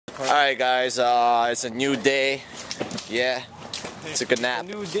Alright guys, it's a new day. Yeah, took a nap.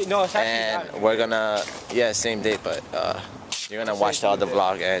 And we're gonna, yeah, same day, but you're gonna watch the other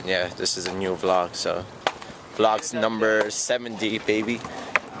vlog, and yeah, this is a new vlog, so vlog's number 70, baby.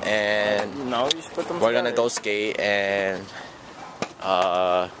 And we're gonna go skate and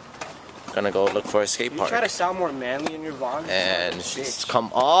gonna go look for a skate park. You try to sound more manly in your vlog. And just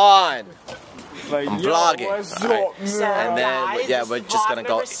come on. Like, I'm vlogging. Right. So and then guys, yeah, we're just gonna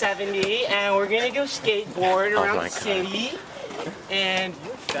go 70, and we're gonna go skateboard around the city. And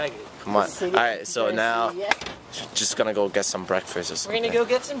come on. Alright, so now just gonna go get some breakfast or something. we're gonna go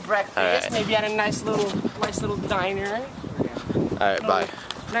get some breakfast, maybe at a nice little diner. Alright, bye.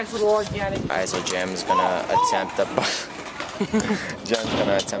 Nice little organic. Alright, so Jam's gonna attempt the Jam's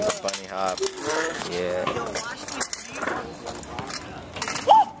gonna attempt the bunny hop. Yeah.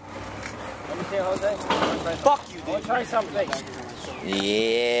 Fuck you, dude. Try something.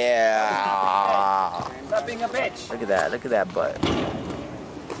 Yeah. Stop being a bitch. Look at that butt.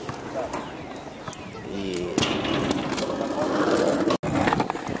 Yeah.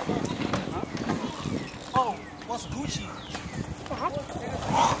 Oh, what's Gucci?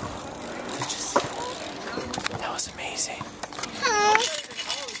 That was amazing.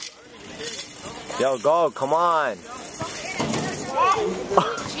 Yo, go, come on.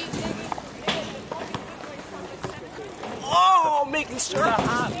 Oh, making sure. Do the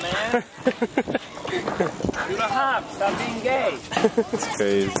hop, man. Do the hop. Stop being gay. It's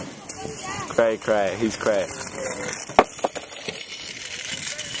crazy. Cray. He's cray.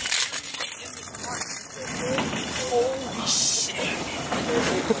 Holy shit.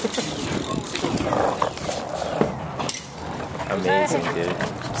 Amazing, dude.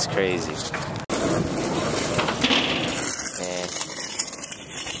 It's crazy. And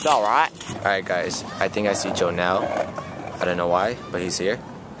it's alright. Alright, guys. I think I see Joe now. I don't know why, but he's here.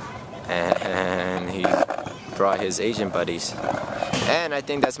 And he brought his Asian buddies. And I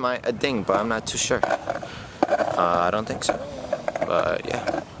think that's a thing, but I'm not too sure. I don't think so. But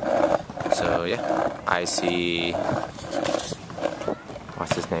yeah. So yeah. I see...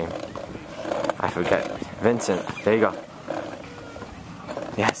 What's his name? I forget. Vincent. There you go.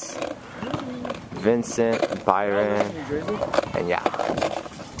 Yes. Vincent, Byron, and yeah.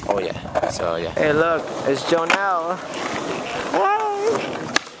 Oh yeah. So yeah. Hey look, it's Jonelle.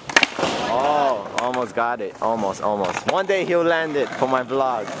 Oh, almost got it. Almost. One day he'll land it for my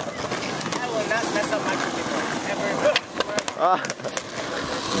vlog. I will not mess up my computer ever.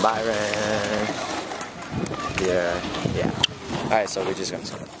 Byron. Yeah. Alright, so we're just gonna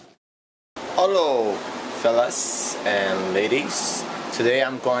start. Hello, fellas and ladies. Today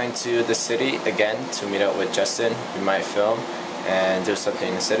I'm going to the city again to meet up with Justin. We might film and do something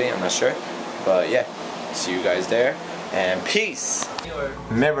in the city, I'm not sure. But yeah, see you guys there. And peace!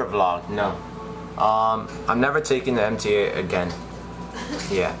 Mirror vlog, no. I'm never taking the MTA again.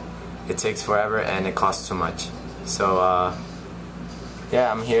 Yeah, it takes forever and it costs too much. So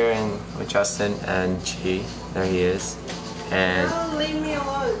yeah, I'm here with Justin and G. There he is. And no, leave me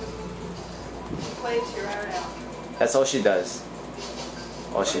alone. Play your art out. that's all she does.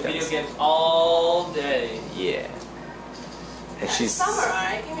 All she does. Video games all day. Yeah. And she's Summer,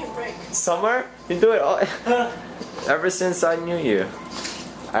 alright? Give me a break. Summer? You do it all ever since I knew you.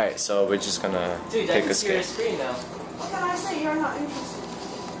 Alright, so we're just gonna Dude, I take can a see your skate. screen now. What can I say? You're not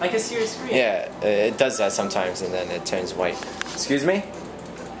interested. I can see your screen. Yeah, it does that sometimes and then it turns white. Excuse me?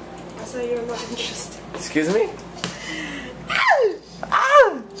 I say you're not interested. Excuse me?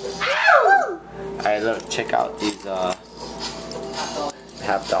 Alright, look, check out these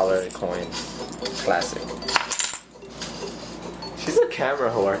half-dollar coins. Classic. She's a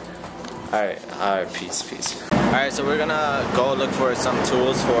camera whore. Alright, peace. Alright, so we're gonna go look for some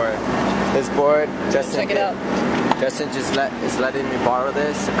tools for this board. Justin, check it out. Justin just is letting me borrow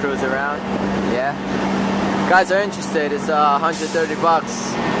this to cruise around. Yeah. If you guys are interested, it's 130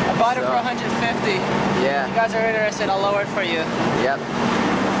 bucks. I bought it for 150. Yeah. If you guys are interested, I'll lower it for you. Yep.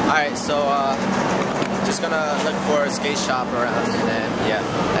 Alright, so just gonna look for a skate shop around and then yeah,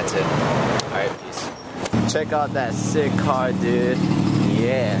 that's it. Alright, peace. Check out that sick car, dude.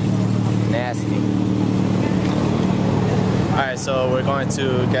 Yeah. Nasty. Alright, so we're going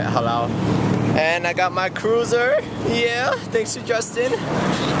to get halal. And I got my cruiser. Yeah, thanks to Justin.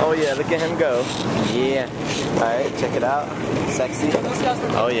 Oh yeah, look at him go. Yeah. Alright, check it out. Sexy.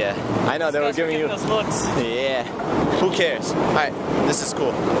 Oh yeah. I know, they were giving you those looks. Yeah. Who cares? Alright, this is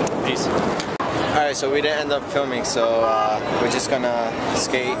cool. Peace. Alright, so we didn't end up filming, so we're just gonna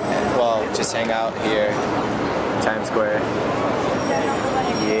skate, well, just hang out here, Times Square.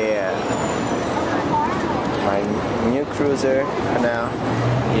 Yeah. My new cruiser for now.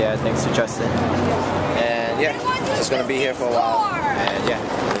 Yeah, thanks to Justin. And yeah, just gonna be here for a while. And yeah.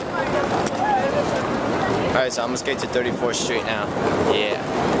 Alright, so I'm gonna skate to 34th Street now. Yeah.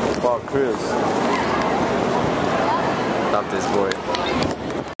 Ball cruise. Love this board.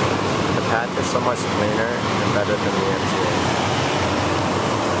 The path is so much cleaner and better than the MTA.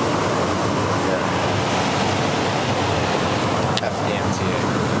 Yeah. F the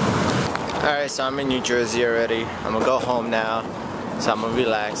MTA. Alright, so I'm in New Jersey already. I'm gonna go home now. So I'm gonna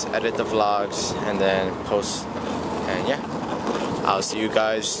relax, edit the vlogs, and then post. And yeah, I'll see you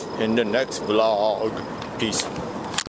guys in the next vlog. Peace.